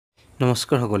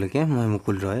নমস্কাৰ সকলোকে মই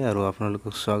মুকুল ৰয় আৰু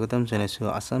আপোনালোকক স্বাগতম জনাইছো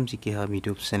আসাম জিকে হাব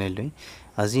ইউটিউব চেনেললৈ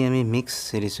আজি আমি মিক্স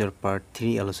সিৰিজৰ পাৰ্ট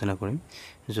 3 আলোচনা কৰিম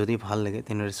যদি ভাল লাগে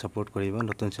তেনৰে সাপোৰ্ট কৰিব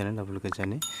নতুন চেনেল আপোনালোকে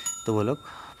জানে তো বলক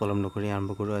পলম নকৰি আৰম্ভ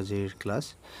কৰো আজিৰ class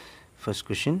first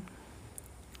question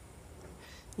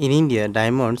in India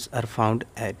diamonds R found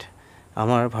at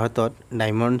আমাৰ ভাৰতত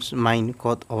ডায়মণ্ডছ মাইন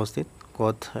কত অৱস্থিত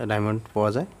কত ডায়মণ্ড পোৱা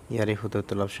যায় ইয়াৰে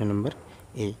সঠিক অপচন নম্বৰ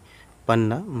এ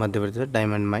পন্না মধ্যপ্ৰদেশৰ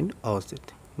ডায়মণ্ড মাইন অৱস্থিত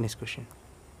Next question.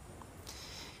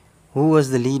 Who was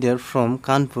the leader from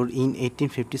Kanpur in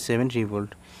 1857 revolt?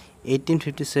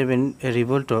 1857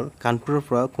 revolt or Kanpur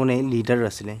pra kone leader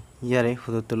asile. Yare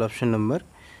sotol option number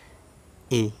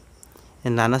A.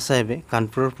 Nana Sahebe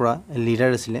Kanpur pra leader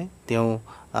asile. Teo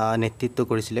netitto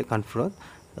korisile Kanpurot.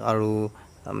 Aru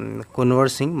Kunwar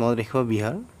Singh mod rekho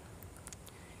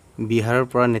Bihar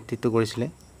pra netitto korisile.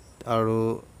 Aru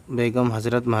Begum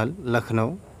Hazrat Mahal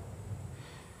Lucknow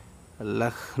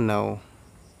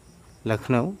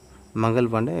Mangal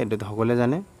Pandey এটা সকলে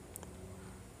জানে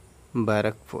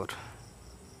Barakpur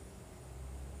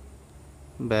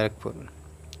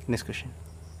Next question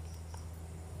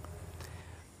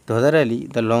Dodar Ali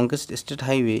the longest state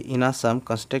highway in Assam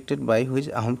constructed by which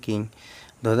Ahom king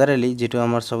Dodar Ali যেটো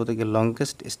আমাৰ সবতকে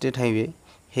longest state highway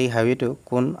সেই হাইওয়েটো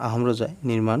কোন আহোম ৰজাই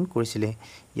নিৰ্মাণ কৰিছিল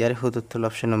ইয়াৰ সঠিক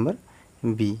অপচন নম্বৰ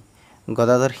বি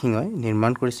গদাধৰ সিংহই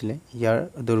নিৰ্মাণ কৰিছিল ইয়াৰ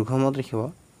দৈৰ্ঘ্য মত ৰাখিব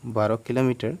 12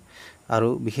 কিলোমিটাৰ আৰু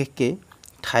বিশেষকৈ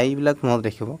ঠাইবিলাক মত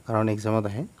ৰাখিব কাৰণ এক্সামত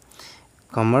আহে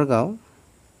কমৰগাঁও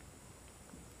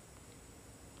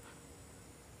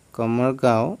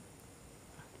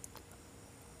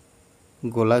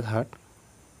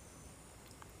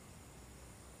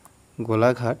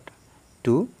গোলাঘাট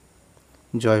টু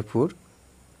জয়পুৰ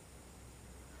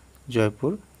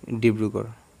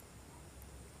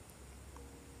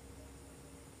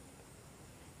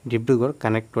ডিব্ৰুগড়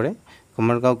কানেক্ট কৰে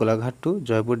কমৰগাঁও গোলাঘাট টু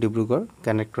জয়পুৰ ডিব্ৰুগড়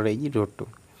কানেক্ট কৰে এই ৰোডটো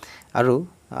আৰু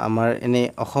আমাৰ এনে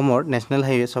অসমৰ নেশনাল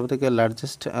হাইৱে সবতকে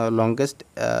লাৰ্জেষ্ট লংগেষ্ট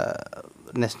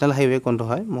নেশনাল হাইৱে কোনটো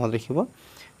হয় মনত ৰাখিব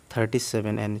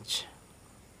 37 NH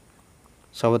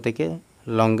সবতকে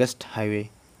লংগেষ্ট হাইৱে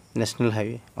নেশনাল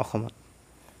হাইৱে অসমত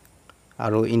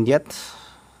আৰু ইণ্ডিয়াত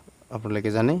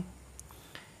আপোনালোকে জানে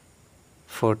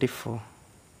 44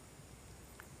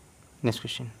 Next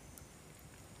question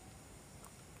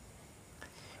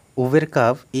Uber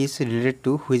Cup is related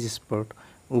to which sport?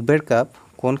 Uber Cup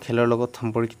কোন খেলৰ লগত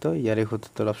সম্পৰ্কিত ইয়াৰে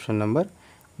সঠিক option number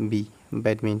B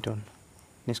badminton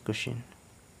Next question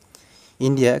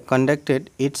India conducted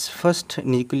its first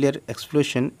nuclear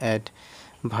explosion at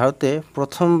ভাৰতে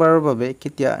প্ৰথমবাৰৰ বাবে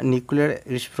কেতিয়া নিউক্লিয়াৰ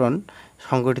বিস্ফোৰণ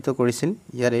সংঘটিত কৰিছিল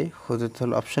ইয়াৰে সঠিক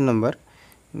অপচন নম্বৰ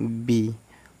বি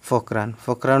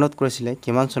ফকৰানত কৰিছিল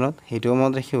কিমান চনত হেটো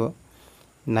মনত ৰাখিব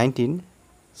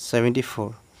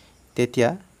 1974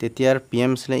 তেতিয়াৰ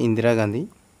PM ছিলে ইন্দিৰা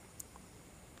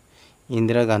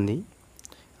গান্ধী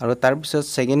আৰু তাৰ পিছত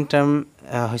সেকেন্ড টাৰ্ম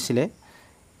হৈছিলে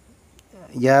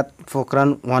ইয়াত ফকৰান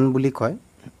 1 বুলি কয়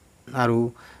আৰু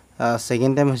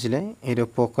সেকেন্ড টাইম হৈছিলে এটো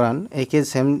ফকৰান একে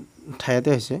সেম ঠাইতে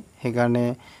হৈছে হেকাৰণে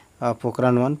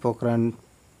ফকৰান 1 ফকৰান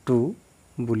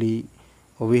 2 বুলি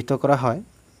অভিহিত কৰা হয়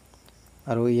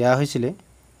আৰু ইয়া হৈছিলে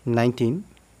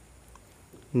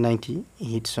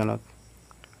 1998 চনত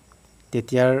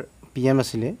তেতিয়াৰ PM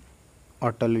asile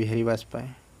Atal Bihari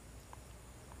Vajpayee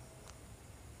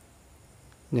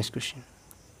Next question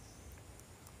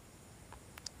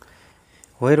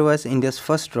Where was India's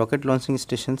first rocket launching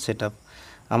station set up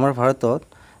Amar Bharatot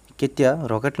ketia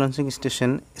rocket launching station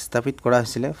স্থাপিত কৰা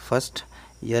হৈছিল first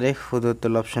ইয়াৰে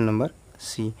সঠিক option number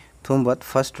C থুম্বাত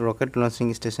first rocket launching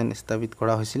station স্থাপিত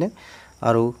কৰা হৈছিল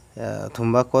আৰু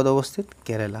থুম্বা কত অৱস্থিত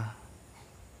কেৰালা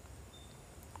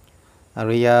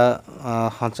আৰু ইয়া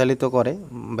সঞ্চালিত কৰে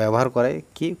ব্যৱহাৰ কৰে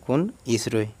কি কোন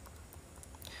ইসৰো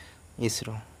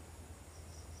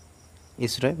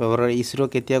ব্যৱহাৰ ইসৰো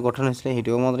কেতিয়া গঠন হৈছিল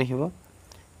হেটো মনত ৰাখিব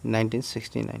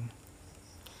 1969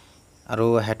 আৰু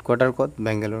হেডকোয়াৰ্টাৰ কত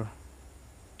Bengaluru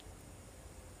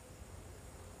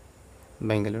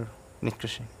Next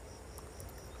question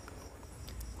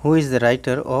Who is the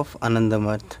writer of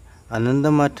Anandamath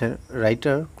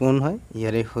writer কোন হয়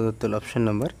ইয়াৰে সঠিক option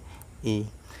number A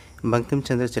Bankim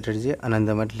Chandra Chatterjee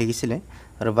Anandamath লিখিছিলে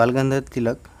আৰু বালগঙ্গাধৰ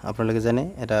তিলক আপোনালোকে জানে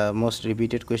এটা মোস্ট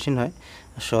ৰিপিটেড কোৱেশ্চন হয়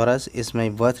Swaraj is my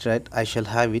birth right I shall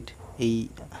have it এই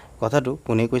কথাটো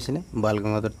কোনে কৈছিলে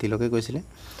বালগঙ্গাধৰ তিলকে কৈছিলে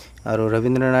আৰু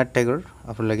ৰবীন্দ্ৰনাথ টেগৰ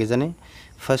আপোনালোকে জানে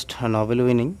ফাৰ্স্ট নোবেল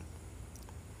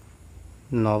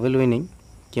উইনিং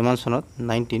কিমান চনত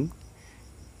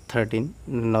 1913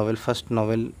 নোবেল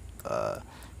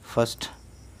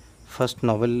ফাৰ্স্ট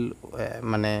নোবেল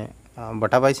মানে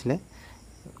বঁটা পাইছিলে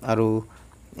আৰু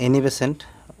any Bessent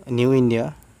new India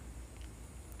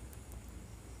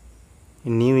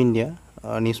new India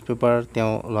news paper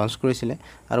তেওঁ লঞ্চ কৰিছিলে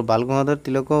আৰু Bal Gangadhar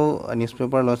তিলকেও news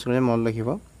paper launch কৰিলে মনত ৰাখিব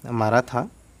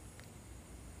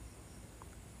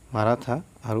মাৰাঠা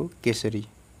আৰু কেশৰী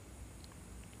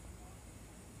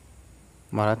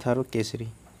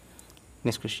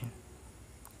next question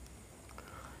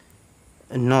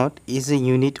not is a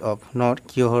unit of not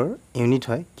কিহৰ ইউনিট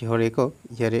হয় কিহৰ একক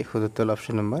ইয়াৰে শুদ্ধ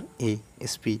option number A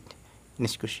speed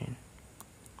next question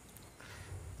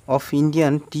of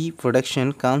Indian tea production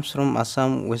comes from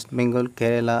Assam, West Bengal,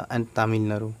 Kerala and Tamil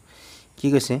Nadu. কি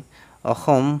কৈছে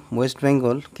অসম ওয়েস্ট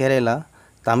বেংগল কেৰালা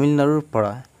তামিলনাডুৰ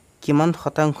পৰা কিমান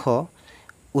শতাংশ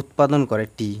উৎপাদন কৰে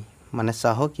টি মানে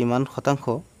চাহ কিমান শতাংশ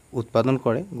উৎপাদন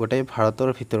কৰে গোটেই ভাৰতৰ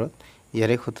ভিতৰত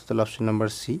ইয়াৰে শুদ্ধ অপশ্যন নম্বৰ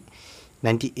সি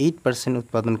 98%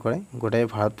 উৎপাদন কৰে গোটেই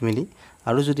ভাৰত মিলি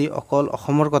আৰু যদি অকল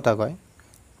অসমৰ কথা কয়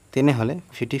তেনেহলে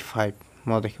 55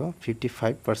 মনত ৰাখিব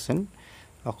 55%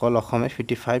 অকল অসমে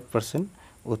 55%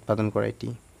 উৎপাদন কৰে টি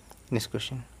নেক্সট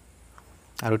কোৱেশ্চন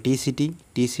আৰু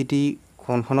টি সিটি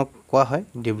কোনখনক কোৱা হয়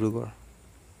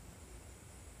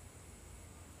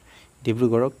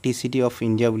ডিব্ৰুগড়ক টি সিটি অফ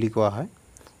ইণ্ডিয়া বুলি কোৱা হয়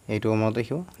এইটো মনত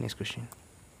ৰাখিব নেক্সট কোৱেশ্চন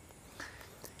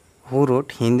হু ৰোট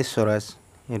হিন্দ স্বৰাজ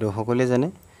এইটো সকলোৱে জানে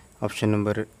অপশ্যন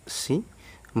নম্বৰ সি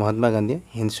মহাত্মা গান্ধীয়ে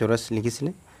হিন্দ স্বৰাজ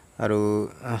লিখিছিলে আৰু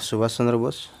সুভাষ চন্দ্ৰ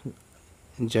বোস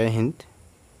জয় হিন্দ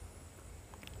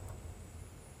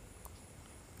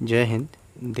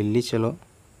দিল্লী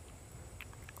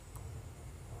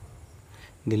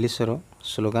চলো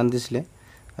স্লোগান দিছিলে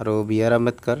আৰু B R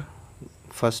Ambedkar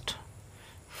first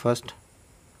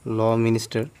law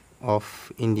minister of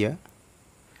India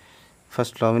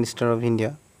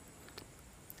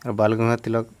আৰু বাল গংগাধৰ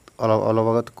তিলক অলপ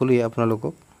আগত ক'লোৱে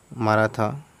আপোনালোকক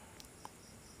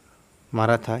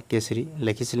মাৰাঠা কেশৰী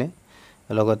লিখিছিলে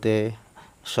লগতে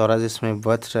Swaraj is my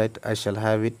birth right I shell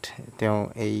have it তেওঁ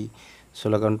এই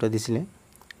স্লোগানটো দিছিলে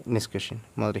নেক্সট কোৱেশ্চন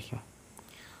মনত ৰাখিব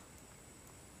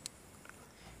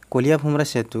কলিয়া ভোমৰা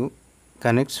সেতু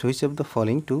কানেক্টছ which of the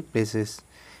following two places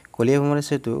কলিয়া ভোমৰা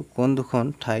সেতু কোন দুখন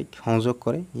ঠাইক সংযোগ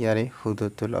কৰে ইয়াৰে শুদ্ধ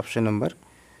অপশ্যন নম্বৰ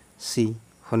সি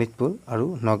শোণিতপুৰ আৰু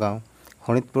নগাঁও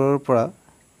শোণিতপুৰৰ পৰা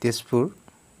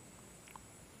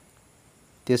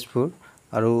তেজপুৰ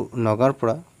আৰু নগাঁৱৰ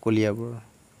পৰা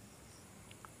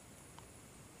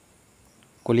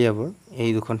কলিয়াবৰ এই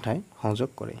দুখন ঠাই সংযোগ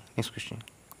কৰে নেক্সট কোৱেশ্চন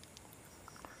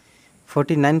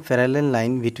 49 প্যাৰালেল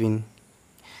লাইন বিটুইন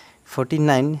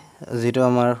 49 যেটো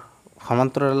আমাৰ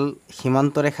সমান্তৰাল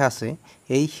সীমান্ত ৰেখা আছে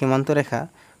এই সীমান্ত ৰেখা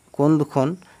কোন দুখন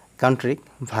কান্ট্ৰিক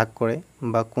ভাগ কৰে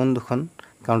বা কোন দুখন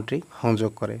কান্ট্ৰিক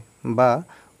সংযোগ কৰে বা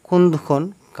কোন দুখন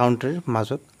কান্ট্ৰিৰ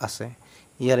মাজত আছে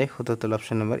ইয়াৰে শুদ্ধ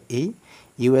option number A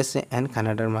USA and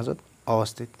কানাডাৰ মাজত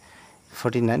অৱস্থিত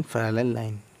 49 প্যাৰালেল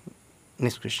line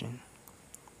next question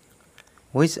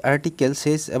Which article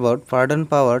says about pardon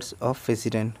powers of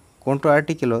president? কোনটো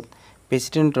আৰ্টিকেলত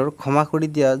প্ৰেসিডেন্টৰ ক্ষমা কৰি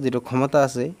দিয়া যেটো ক্ষমতা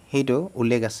আছে হেইটো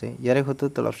উল্লেখ আছে ইয়াৰে শুদ্ধ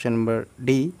অপশ্যন নম্বৰ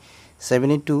ডি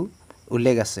 72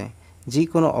 উল্লেখ আছে যি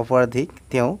কোনো অপৰাধীক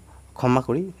তেওঁ ক্ষমা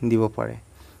কৰি দিব পাৰে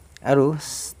আৰু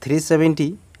 370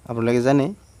 আপোনালোকে জানে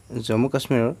জম্মু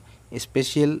কাশ্মীৰৰ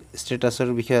স্পেশাল ষ্টেটাছৰ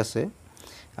বিষয় আছে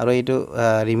আৰু এইটো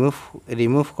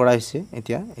ৰিমুভ কৰা হৈছে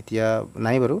এতিয়া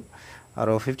নাই বাৰু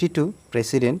আৰু 52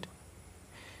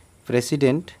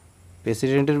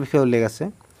 প্ৰেসিডেন্টৰ বিষয়ে উল্লেখ আছে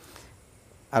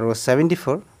আৰু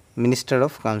 74 minister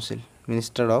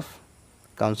of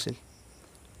council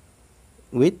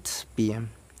with PM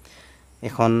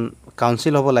এখন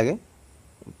কাউন্সিল হ'ব লাগে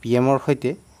PMৰ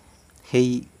সৈতে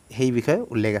সেই বিষয়ে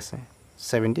উল্লেখ আছে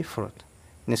 74th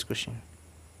next question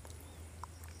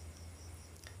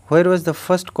Where was the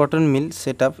first cotton mill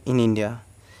set up in India?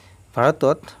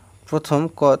 ভাৰতত প্ৰথম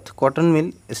কটন মিল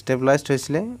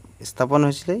স্থাপন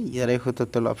হৈছিলে ইয়াৰে শুদ্ধ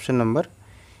অপশ্যন নম্বৰ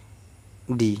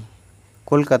ডি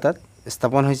কলকাতাত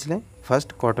স্থাপন হৈছিলে first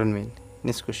cotton mill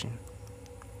next question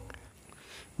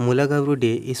মুলাগাঁৱৰ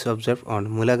day is observe on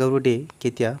মুলাগাঁৱৰ day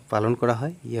কেতিয়া পালন কৰা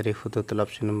হয় ইয়াৰে শুদ্ধ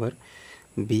অপশ্যন নম্বৰ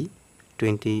বি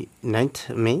 29th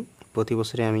মে প্ৰতি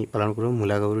বছৰে আমি পালন কৰোঁ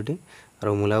মুলাগাঁৱৰ ডে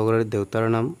আৰু মুলাগাঁৱৰ দেউতাৰ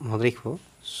নাম মনত ৰাখিব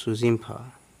সুজিম্ফা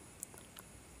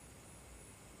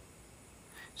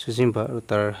আৰু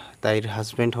তাইৰ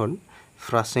হাজবেণ্ড হ'ল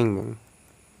ফ্ৰাচিংমুং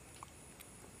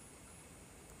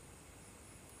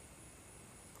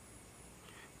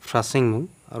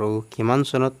আৰু কিমান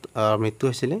চনত মৃত্যু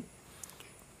হৈছিলে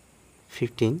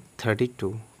 1532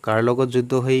 কাৰ লগত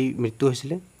যুদ্ধ হৈ মৃত্যু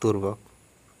হৈছিলে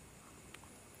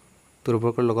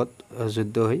তুৰ্বকৰ লগত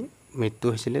যুদ্ধ হৈ মৃত্যু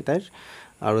হৈছিলে তাইৰ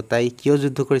আৰু তাই কিয়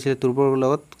যুদ্ধ কৰিছিলে তুৰ্বকৰ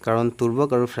লগত কাৰণ তুৰ্বক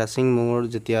আৰু ফ্ৰাচিংমুঙৰ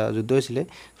যেতিয়া যুদ্ধ হৈছিলে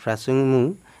ফ্ৰাচিংমুং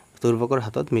তুৰ্বকৰ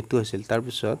হাতত মৃত্যু হৈছিল তাৰ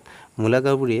পিছত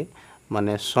মুলাগাঁৱৰীয়ে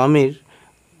মানে স্বামীৰ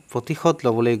প্ৰতিশোধ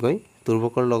ল'বলৈ গৈ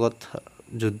তুৰ্বকৰ লগত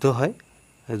যুদ্ধ হয়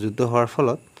যুদ্ধ হোৱাৰ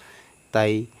ফলত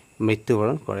তাই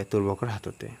মৃত্যুবৰণ কৰে তুৰ্বকৰ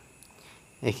হাততে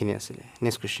এইখিনি আছিলে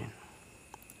next question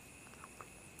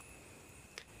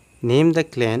name the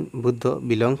clan Buddha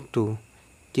belong to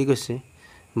কি কৈছে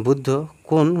বুদ্ধ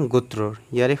কোন গোত্ৰৰ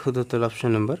ইয়াৰে শুদ্ধ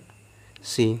অপশ্যন নম্বৰ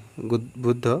সি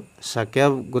বুদ্ধ শাক্য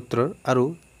গোত্ৰৰ আৰু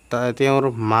তেওঁৰ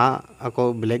মা আকৌ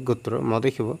বেলেগ গোত্ৰৰ মই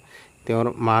দেখিব তেওঁৰ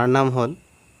মাৰ নাম হ'ল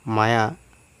মায়া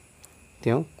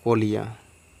তেওঁ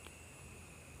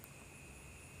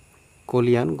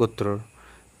কলিয়ান গোত্ৰৰ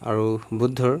আৰু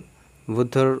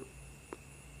বুদ্ধৰ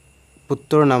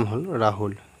পুত্ৰৰ নাম হ'ল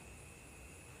Rahul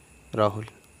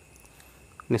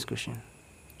next question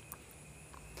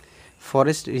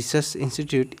forest research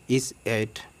institute is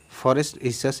at forest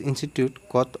research institute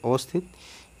ক'ত অৱস্থিত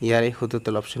ইয়াৰে শুদ্ধ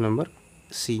অপশ্যন নম্বৰ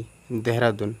সি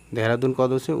দেহৰাদুন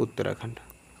ক'ত আছে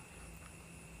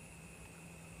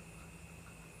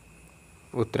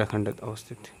উত্তৰাখণ্ডত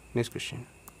অৱস্থিত next question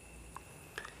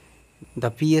the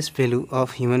pH value of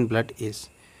human blood is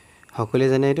সকলোৱে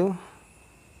জানে এইটো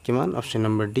কিমান option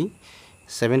number D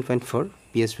 7.4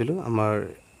 pH value আমাৰ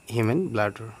human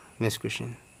bloodৰ next question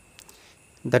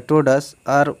the টোডাছ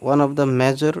R one of the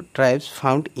major tribes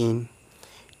found in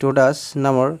টোডাছ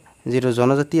নামৰ যিটো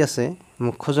জনজাতি আছে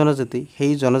মুখ্য জনজাতি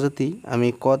সেই জনজাতি আমি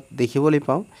ক'ত দেখিবলৈ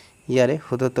পাওঁ ইয়াৰে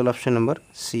শুদ্ধ অপশ্যন নম্বৰ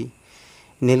সি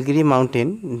নীলগিৰি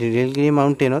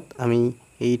মাউণ্টেনত আমি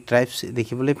এই ট্ৰাইবছ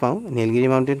দেখিবলৈ পাওঁ নীলগিৰি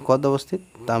মাউণ্টেন ক'ত অৱস্থিত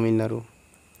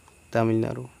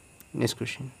Tamil Nadu next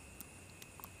question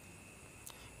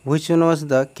which one was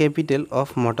the capital of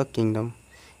Matak kingdom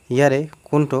ইয়াৰে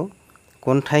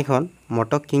কোন ঠাইখন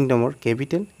মটক কিংডমৰ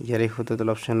কেপিটেল ইয়াৰে শুদ্ধ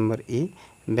অপশ্যন নম্বৰ এ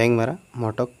বেংমাৰা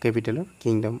মটক কেপিটেলৰ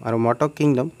কিংডম আৰু মটক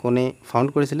কিংডম কোনে ফাউণ্ড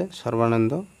কৰিছিলে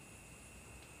সৰ্বানন্দ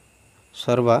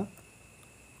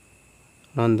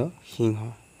সিংহ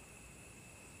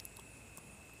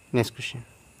নেক্সট কোৱেশ্চন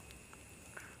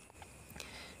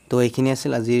তো এইখিনি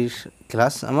আছিল আজিৰ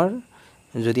ক্লাছ আমাৰ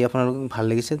যদি আপোনালোকক ভাল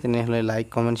লাগিছে তেনেহ'লে লাইক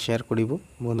কমেণ্ট শ্বেয়াৰ কৰিব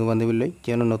বন্ধু বান্ধৱীলৈ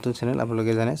কিয়নো নতুন চেনেল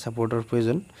আপোনালোকে জানে ছাপোৰ্টৰ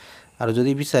প্ৰয়োজন আৰু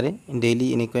যদি বিচাৰে ডেইলি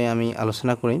এনেকৈ আমি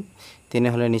আলোচনা কৰিম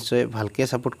তেনেহ'লে নিশ্চয় ভালকৈ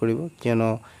ছাপোৰ্ট কৰিব কিয়নো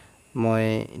মই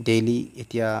ডেইলি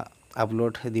এতিয়া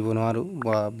আপলোড দিব নোৱাৰোঁ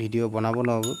বা ভিডিঅ' বনাব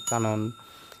নোৱাৰোঁ কাৰণ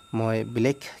মই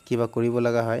বেলেগ কিবা কৰিব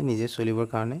লগা হয় নিজে চলিবৰ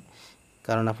কাৰণে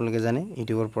কাৰণ আপোনালোকে জানে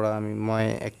ইউটিউবৰ পৰা মই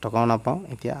 1 টকাও নাপাওঁ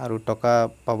এতিয়া আৰু টকা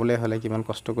পাবলৈ হ'লে কিমান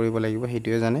কষ্ট কৰিব লাগিব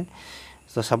সেইটোৱে জানে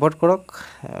তো ছাপোৰ্ট কৰক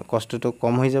কষ্টটো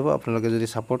কম হৈ যাব আপোনালোকে যদি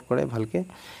ছাপোৰ্ট কৰে ভালকৈ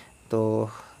তো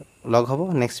লগ হ'ব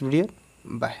নেক্সট ভিডিঅ'ত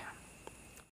বাই